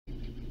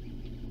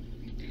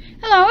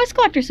Hello, it's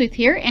Collector Sleuth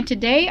here, and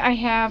today I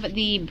have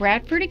the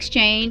Bradford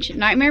Exchange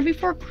Nightmare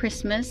Before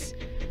Christmas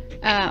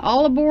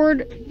All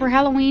Aboard for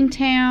Halloween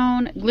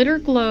Town Glitter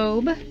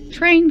Globe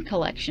Train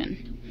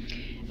Collection.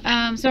 So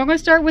I'm going to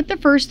start with the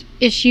first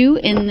issue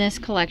in this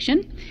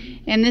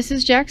collection, and this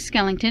is Jack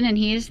Skellington, and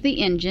he is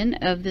the engine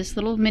of this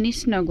little mini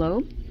snow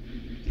globe.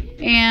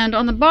 And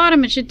on the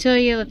bottom it should tell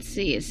you, let's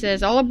see, it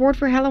says All Aboard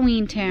for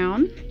Halloween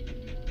Town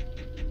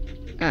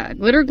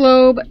Glitter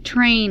Globe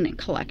Train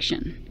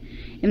Collection.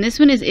 And this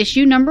one is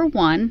issue number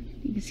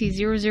 1. You can see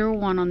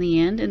 001 on the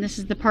end, and this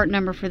is the part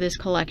number for this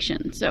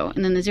collection. So,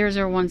 and then the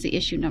 001 is the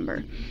issue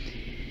number.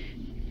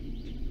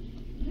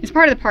 It's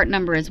part of the part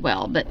number as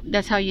well, but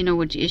that's how you know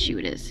which issue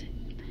it is.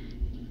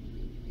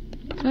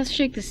 So let's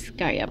shake this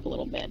guy up a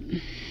little bit.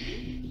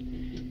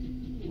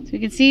 So you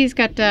can see he's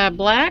got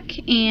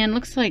black and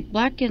looks like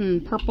black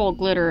and purple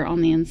glitter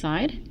on the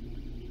inside.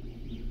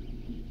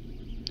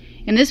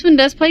 And this one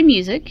does play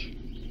music.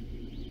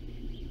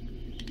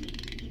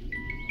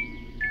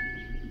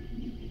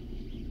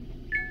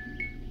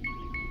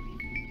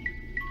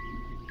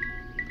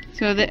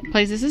 So that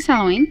plays This Is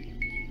Halloween.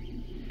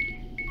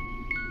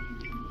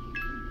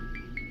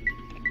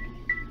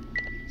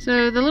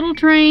 So the little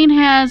train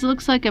has,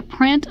 looks like a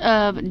print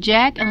of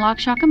Jack and Lock,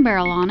 Shock, and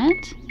Barrel on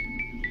it.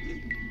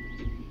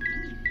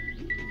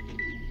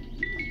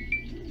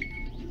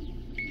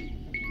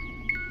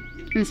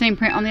 And the same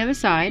print on the other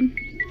side.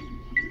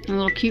 And a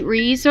little cute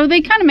wreaths. So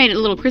they kind of made it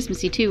a little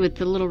Christmassy too with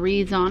the little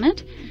wreaths on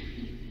it.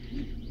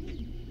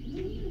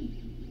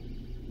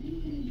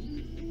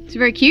 It's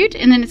very cute,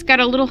 and then it's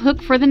got a little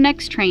hook for the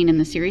next train in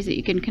the series that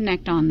you can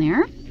connect on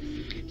there.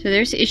 So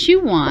there's issue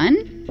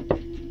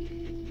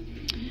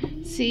 1.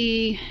 Let's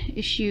see,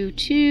 issue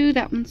 2,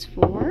 that one's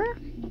 4.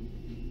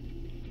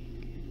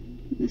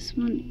 This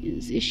one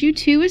is, issue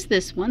 2 is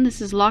this one.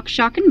 This is Lock,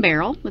 Shock, and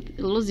Barrel with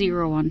a little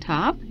 0 on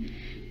top.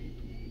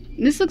 And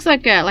this looks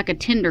like a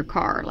tender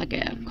car, like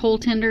a coal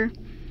tender.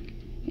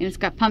 And it's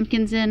got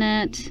pumpkins in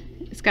it.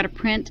 It's got a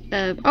print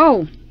of,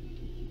 oh!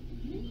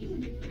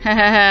 Ha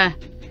ha ha.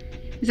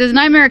 It says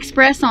Nightmare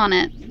Express on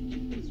it.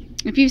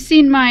 If you've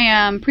seen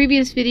my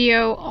previous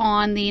video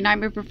on the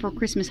Nightmare Before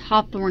Christmas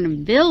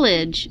Hawthorne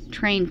Village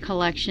train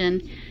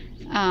collection,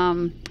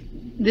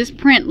 this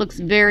print looks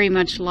very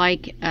much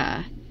like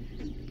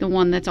the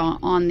one that's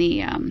on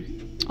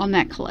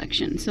that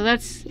collection. So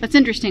that's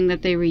interesting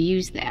that they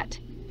reused that.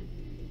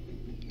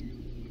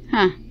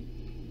 Huh?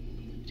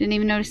 Didn't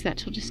even notice that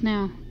till just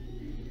now.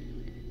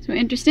 So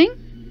interesting.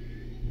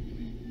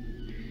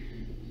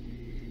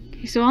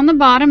 So on the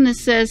bottom this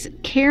says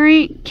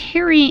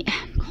carving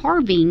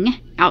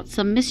out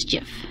some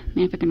mischief.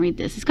 Man, if I can read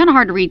this. It's kind of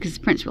hard to read because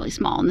the print's really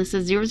small. And this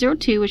is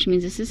 002, which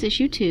means this is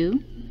issue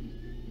 2.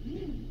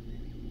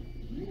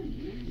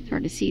 It's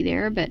hard to see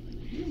there, but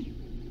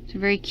it's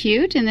very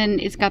cute. And then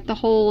it's got the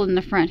hole in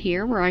the front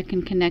here where I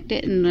can connect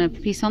it, and the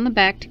piece on the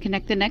back to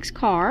connect the next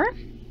car.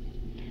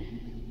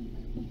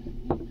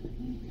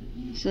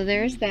 So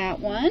there's that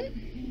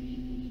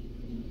one.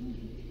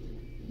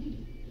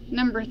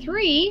 Number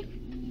 3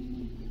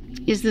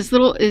 is this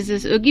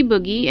Oogie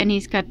Boogie, and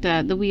he's got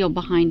the wheel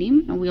behind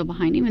him,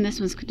 and this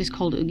one's just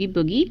called Oogie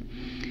Boogie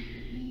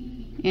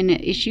in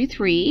issue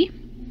 3.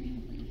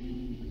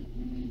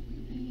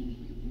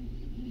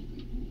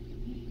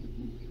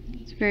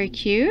 It's very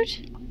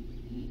cute.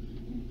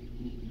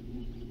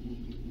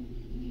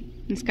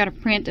 It's got a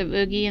print of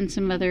Oogie and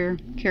some other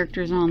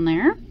characters on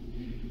there.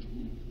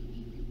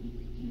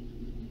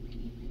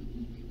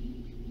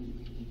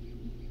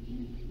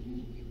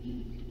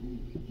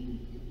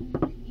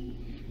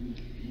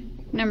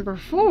 Number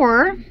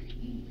 4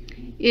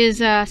 is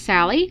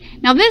Sally.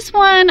 Now this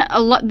one,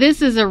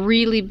 this is a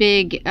really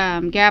big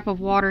gap of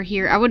water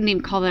here. I wouldn't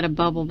even call that a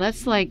bubble.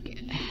 That's like,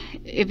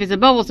 if it's a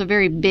bubble, it's a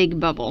very big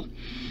bubble.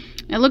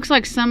 It looks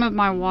like some of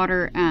my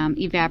water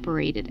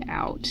evaporated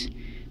out.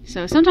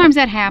 So sometimes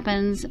that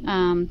happens.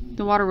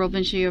 The water will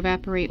eventually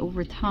evaporate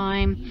over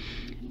time.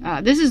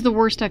 This is the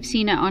worst I've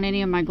seen it on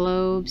any of my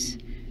globes.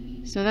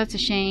 So that's a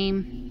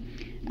shame.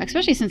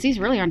 Especially since these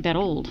really aren't that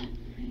old.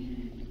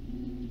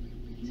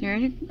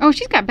 Oh,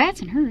 she's got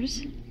bats in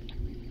hers.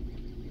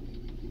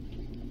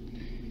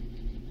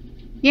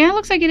 Yeah, it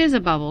looks like it is a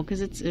bubble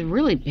because it's a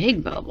really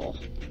big bubble.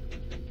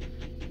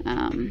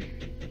 So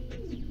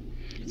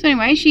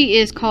anyway, she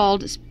is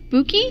called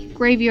Spooky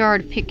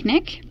Graveyard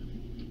Picnic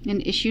in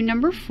issue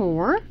number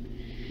 4.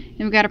 And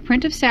we've got a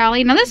print of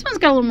Sally. Now this one's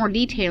got a little more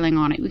detailing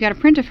on it. We got a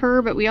print of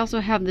her, but we also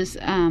have this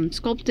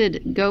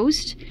sculpted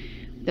ghost,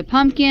 the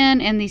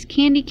pumpkin, and these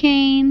candy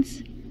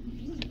canes.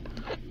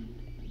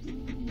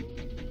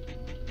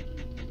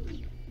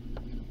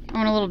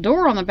 On a little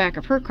door on the back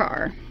of her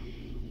car.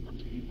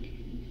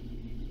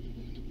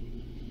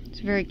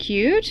 It's very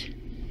cute.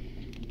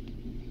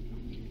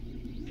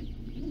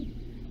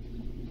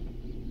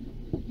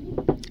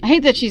 I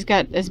hate that she's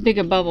got as big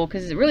a bubble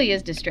because it really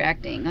is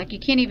distracting. Like you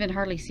can't even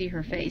hardly see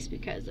her face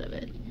because of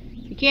it.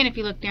 You can if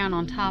you look down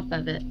on top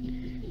of it.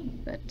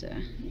 But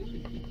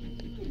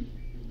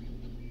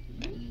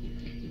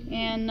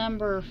And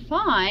number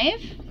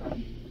 5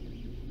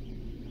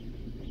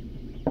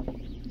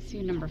 see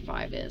who number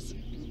 5 is.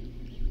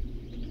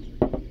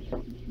 Oh,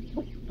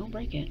 don't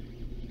break it.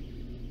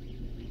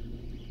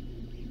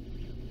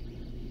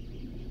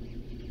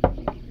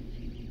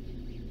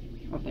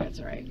 Oh,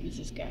 that's right. It's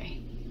this guy.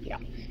 Yeah.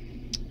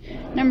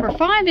 Number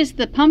 5 is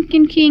the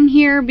Pumpkin King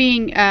here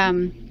being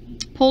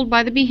pulled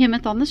by the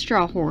behemoth on the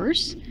straw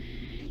horse.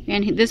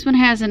 And this one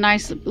has a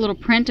nice little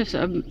print of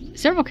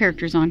several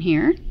characters on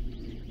here.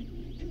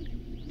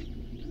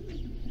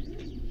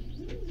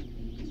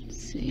 Let's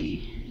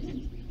see.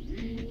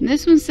 And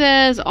this one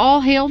says,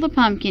 "All Hail the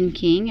Pumpkin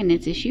King," and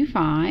it's issue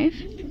 5.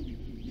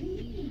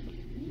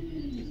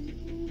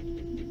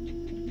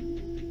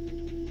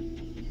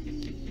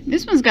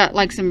 This one's got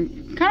like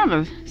some kind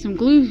of some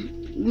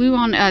glue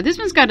on. This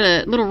one's got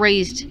a little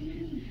raised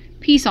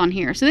piece on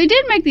here. So they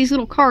did make these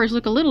little cars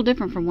look a little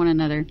different from one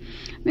another.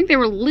 I think they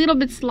were a little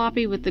bit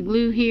sloppy with the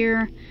glue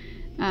here.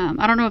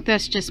 I don't know if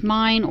that's just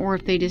mine or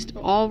if they just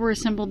all were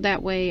assembled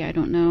that way. I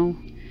don't know.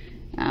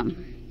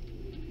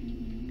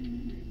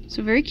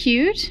 So very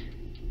cute.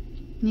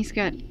 And he's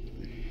got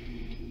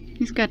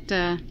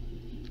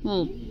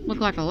little,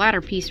 look like a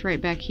ladder piece right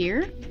back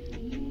here.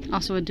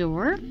 Also a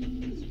door.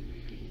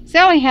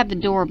 Sally had the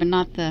door, but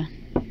not the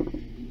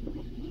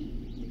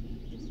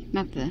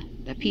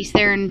piece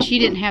there, and she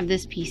didn't have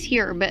this piece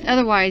here. But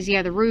otherwise,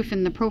 yeah, the roof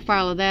and the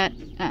profile of that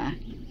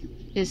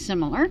is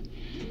similar.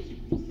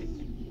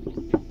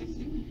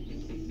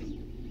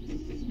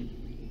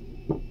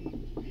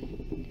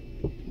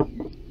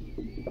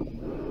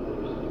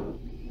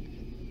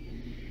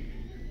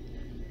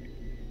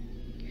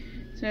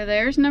 So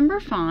there's number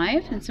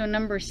 5, and so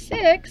number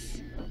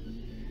 6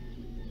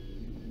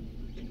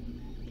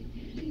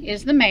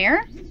 is the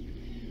mayor.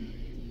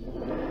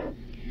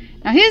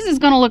 Now his is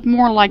going to look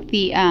more like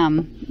the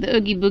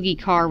Oogie Boogie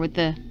car with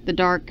the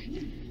dark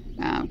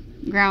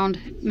ground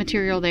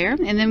material there.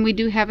 And then we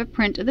do have a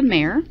print of the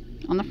mayor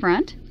on the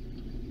front.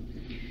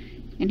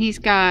 And he's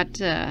got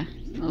a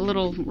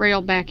little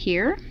rail back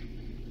here.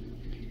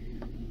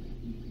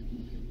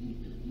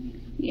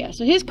 Yeah,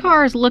 so his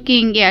car is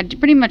looking, yeah,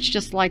 pretty much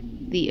just like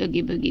the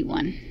Oogie Boogie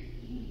one.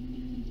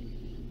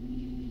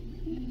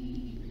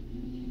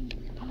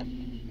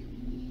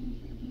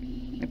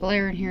 The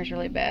glare in here is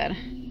really bad.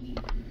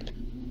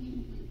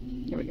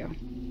 Here we go.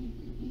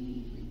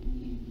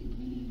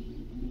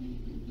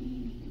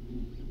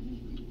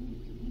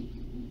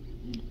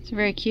 It's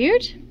very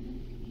cute.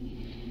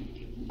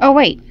 Oh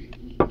wait,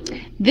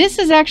 this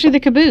is actually the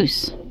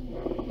caboose.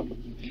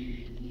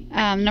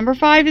 Number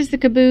 5 is the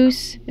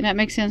caboose, and that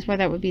makes sense why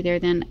that would be there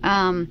then.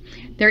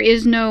 There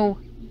is no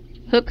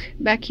hook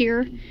back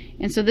here,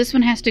 and so this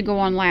one has to go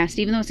on last,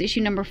 even though it's issue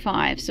number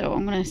 5. So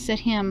I'm going to set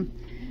him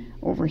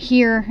over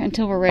here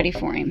until we're ready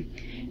for him.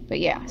 But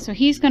yeah, so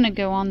he's going to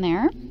go on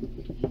there.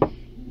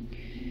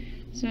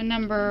 So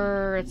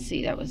number, let's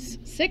see, that was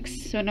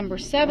 6. So number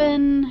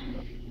 7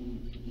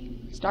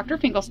 is Dr.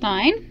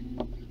 Finkelstein.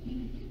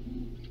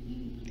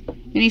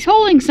 And he's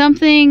holding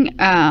something,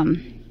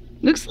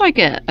 looks like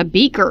a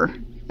beaker,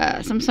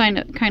 some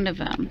kind of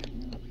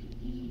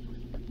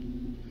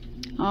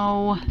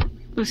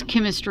those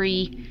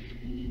chemistry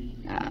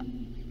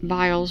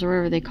vials or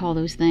whatever they call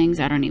those things.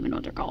 I don't even know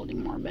what they're called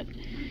anymore, but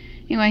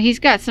anyway, he's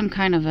got some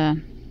kind of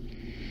a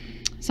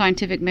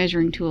scientific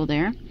measuring tool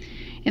there.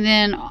 And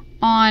then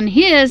on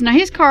his, now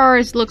his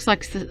car looks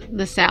like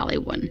the Sally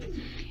one,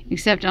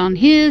 except on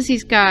his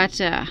he's got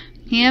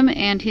him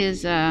and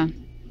his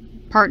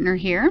partner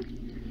here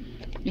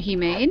that he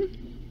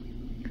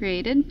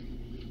created.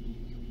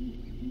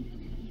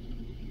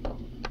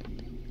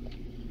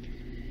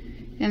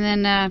 And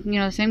then, you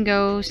know, same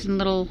goes, some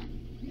little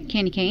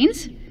candy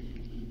canes.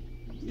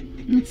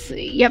 Let's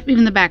see. Yep,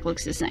 even the back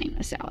looks the same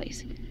as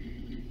Sally's.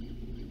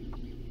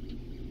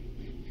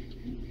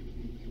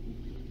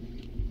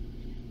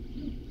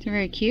 They're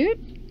very cute.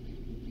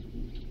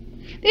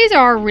 These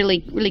are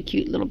really, really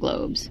cute little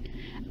globes.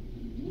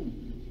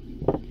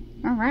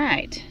 All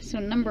right, so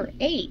number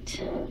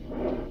 8.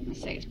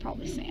 Let's say it's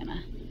probably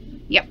Santa.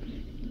 Yep.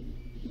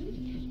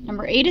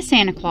 Number 8 is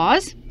Santa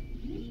Claus.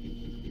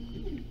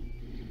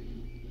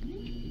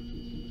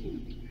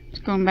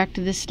 Going back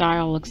to this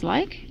style, looks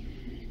like.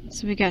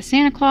 So we got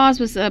Santa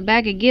Claus with a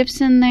bag of gifts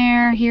in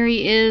there. Here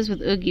he is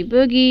with Oogie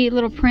Boogie,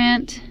 little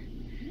print.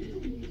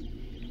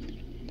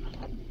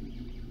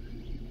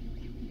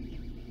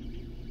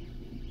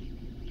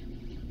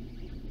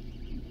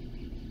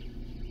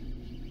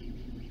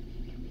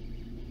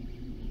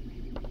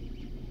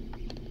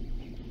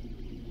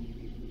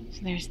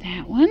 So there's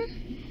that one.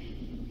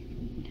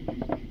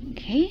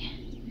 Okay.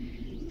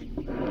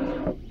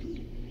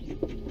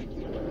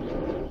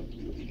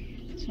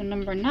 So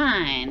number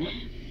 9.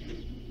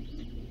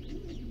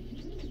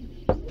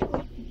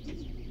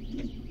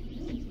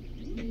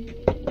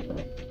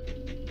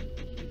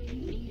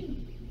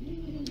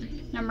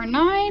 Number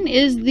 9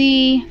 is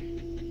the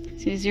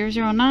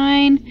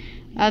 009.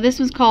 This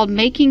one's called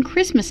Making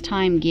Christmas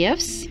Time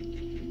Gifts.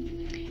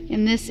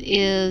 And this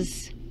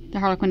is the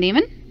Harlequin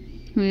Demon,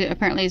 who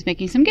apparently is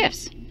making some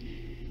gifts.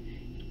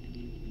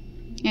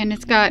 And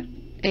it's got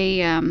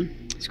a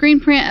screen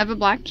print of a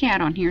black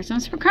cat on here. So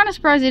I'm kind of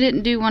surprised they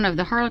didn't do one of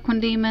the Harlequin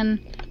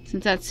demon,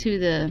 since that's who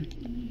the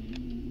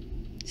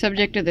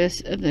subject of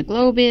the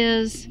globe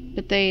is.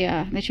 But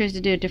they chose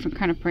to do a different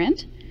kind of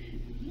print.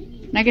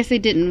 And I guess they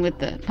didn't with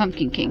the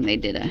Pumpkin King. They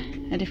did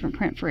a different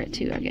print for it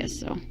too, I guess.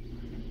 So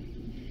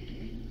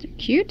they're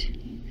cute.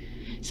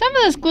 Some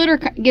of this glitter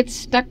gets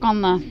stuck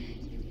on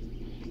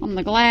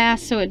the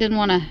glass, so it didn't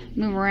want to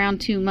move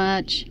around too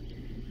much.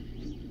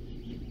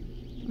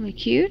 Really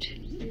cute.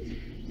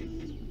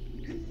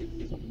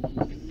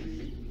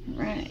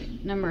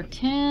 Alright, number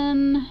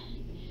 10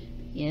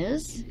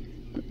 is...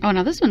 Oh,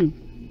 now this one,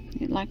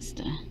 it likes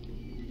to...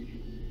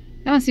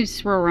 That one seems to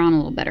swirl around a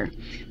little better.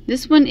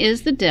 This one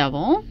is the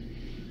devil.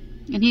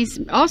 And he's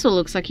also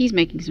looks like he's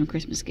making some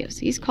Christmas gifts.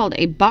 He's called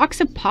a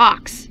Box of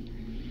Pox.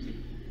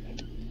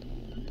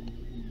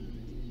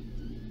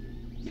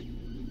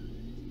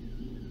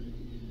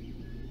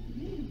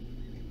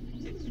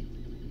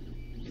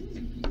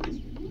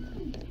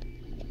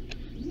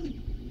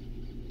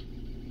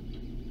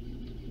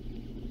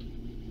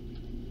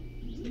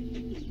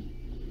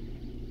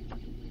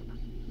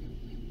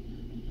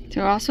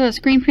 So also a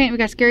screen print, we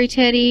got Scary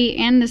Teddy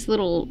and this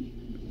little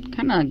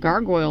kind of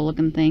gargoyle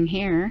looking thing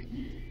here.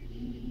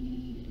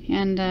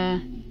 And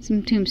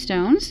some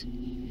tombstones.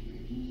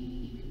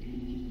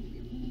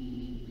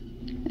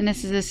 And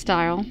this is this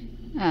style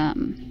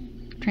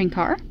train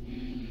car.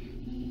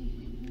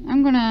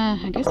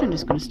 I guess I'm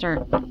just gonna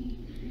start.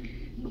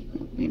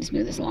 We can just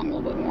move this along a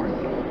little bit more.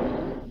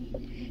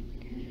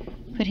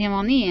 Put him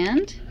on the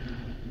end.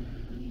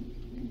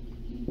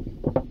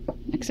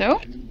 Like so.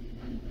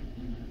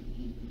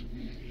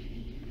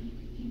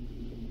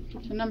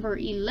 So number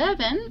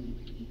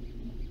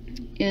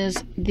 11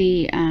 is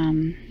the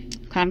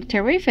Clown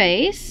Tearaway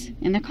Face,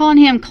 and they're calling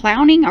him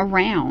Clowning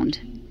Around.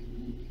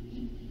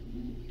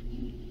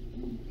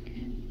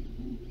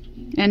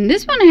 And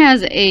this one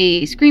has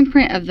a screen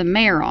print of the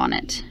mayor on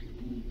it.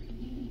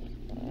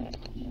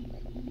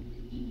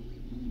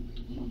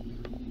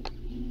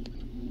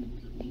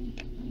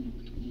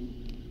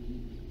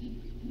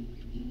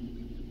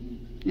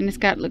 And it's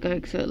got,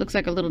 so it looks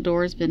like a little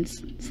door has been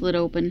slid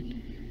open.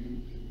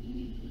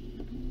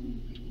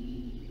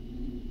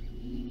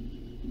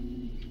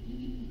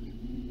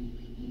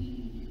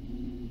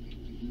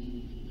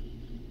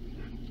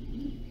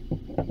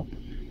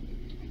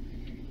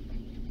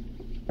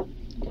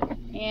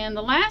 And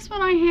the last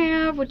one I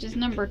have, which is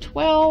number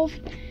 12,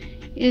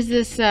 is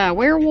this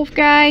werewolf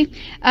guy.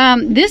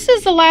 This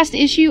is the last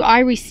issue I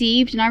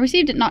received, and I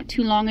received it not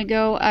too long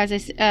ago.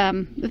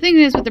 The thing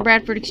is with the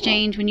Bradford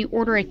Exchange, when you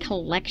order a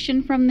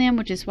collection from them,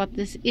 which is what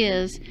this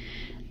is,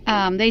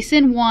 they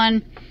send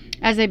one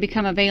as they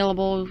become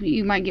available.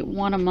 You might get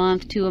one a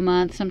month, two a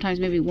month, sometimes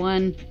maybe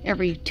one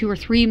every 2 or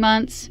 3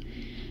 months,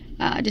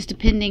 just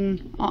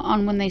depending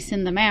on when they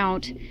send them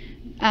out.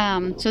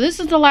 So this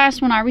is the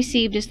last one I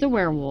received, is the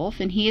werewolf,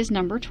 and he is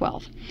number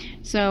 12.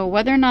 So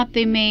whether or not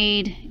they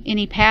made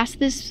any past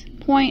this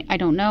point, I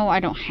don't know.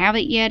 I don't have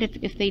it yet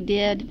if they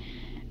did.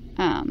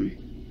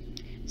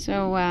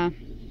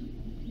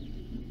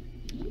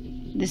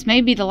 This may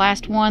be the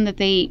last one that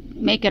they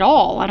make at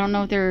all. I don't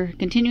know if they're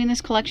continuing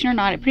this collection or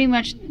not. It pretty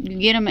much, you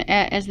get them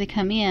as they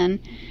come in.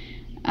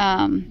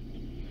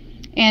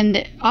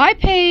 And I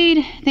paid,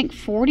 I think,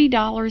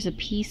 $40 a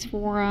piece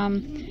for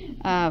them,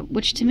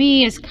 which to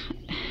me is,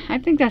 I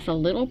think that's a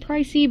little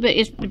pricey, but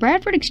the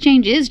Bradford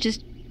Exchange is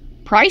just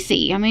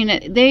pricey. I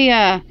mean, they,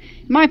 in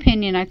my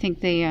opinion, I think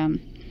their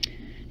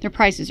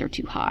prices are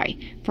too high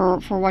for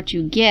what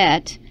you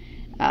get.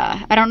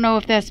 I don't know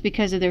if that's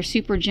because of their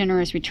super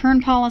generous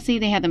return policy.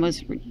 They have the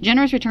most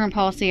generous return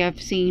policy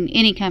I've seen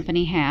any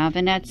company have,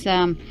 and that's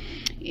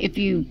if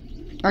you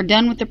are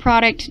done with the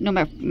product, no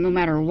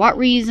matter what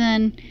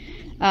reason,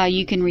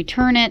 you can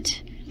return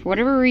it for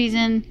whatever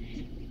reason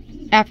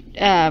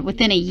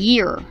within a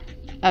year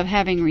of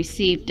having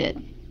received it.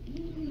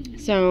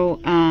 So,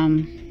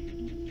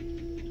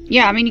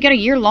 yeah, I mean, you got a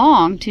year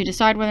long to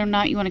decide whether or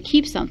not you want to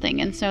keep something,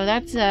 and so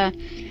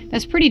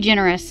that's pretty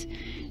generous.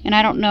 And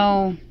I don't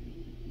know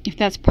if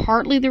that's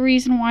partly the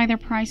reason why their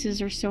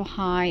prices are so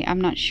high.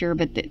 I'm not sure,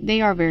 but they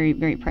are very,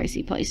 very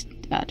pricey place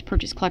to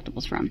purchase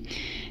collectibles from.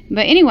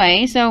 But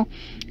anyway, so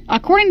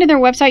according to their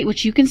website,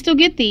 which you can still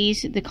get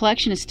these, the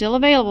collection is still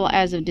available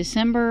as of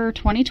December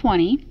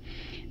 2020.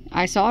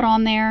 I saw it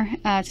on there.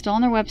 It's still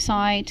on their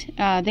website.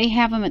 They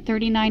have them at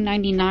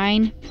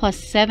 $39.99 plus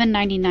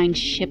 $7.99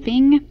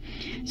 shipping.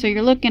 So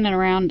you're looking at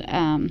around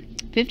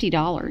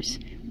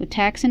 $50 with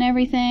tax and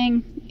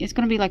everything. It's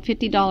going to be like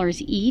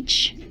 $50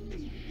 each.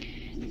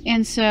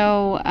 And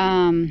so,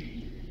 I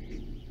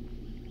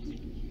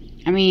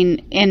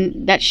mean,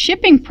 and that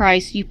shipping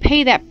price, you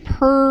pay that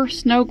per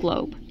snow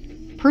globe.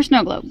 Per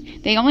snow globe.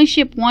 They only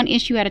ship one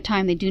issue at a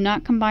time. They do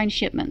not combine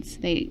shipments.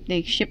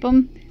 They ship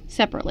them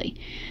separately.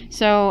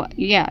 So,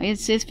 yeah,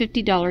 it's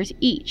 $50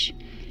 each.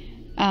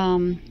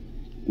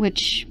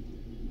 Which,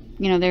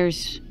 you know,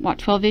 there's, what,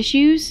 12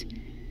 issues?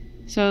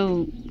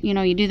 So, you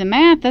know, you do the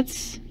math,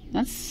 that's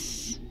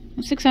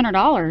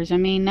 $600. I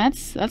mean,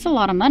 that's a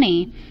lot of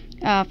money.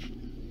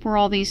 for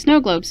all these snow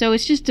globes. So it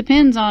just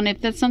depends on if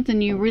that's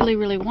something you really,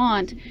 really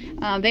want.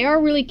 They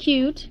are really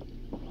cute.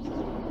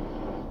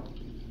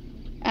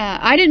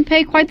 I didn't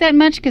pay quite that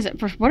much because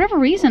for whatever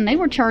reason they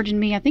were charging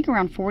me, I think,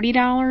 around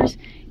 $40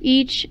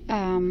 each.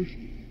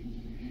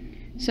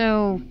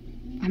 So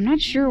I'm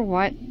not sure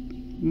why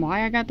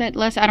I got that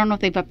less. I don't know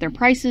if they've upped their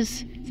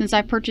prices since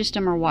I purchased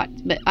them or what,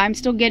 but I'm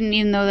still getting,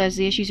 even though as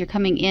the issues are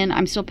coming in,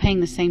 I'm still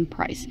paying the same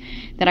price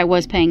that I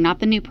was paying, not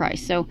the new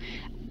price. So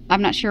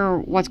I'm not sure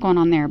what's going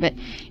on there. But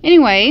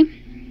anyway,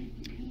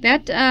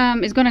 that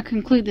is going to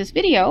conclude this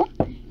video.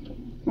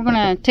 We're going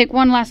to take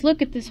one last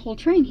look at this whole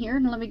train here.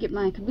 And let me get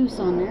my caboose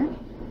on there.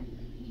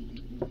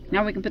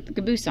 Now we can put the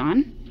caboose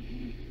on.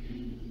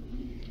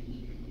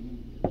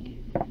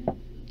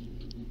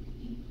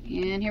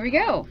 And here we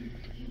go.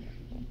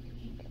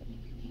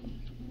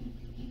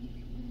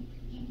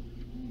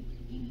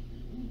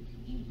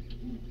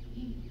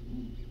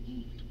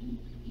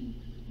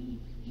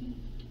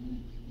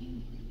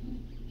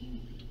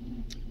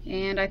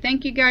 And I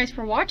thank you guys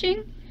for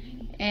watching,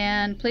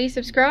 and please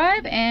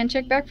subscribe and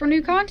check back for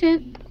new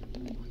content.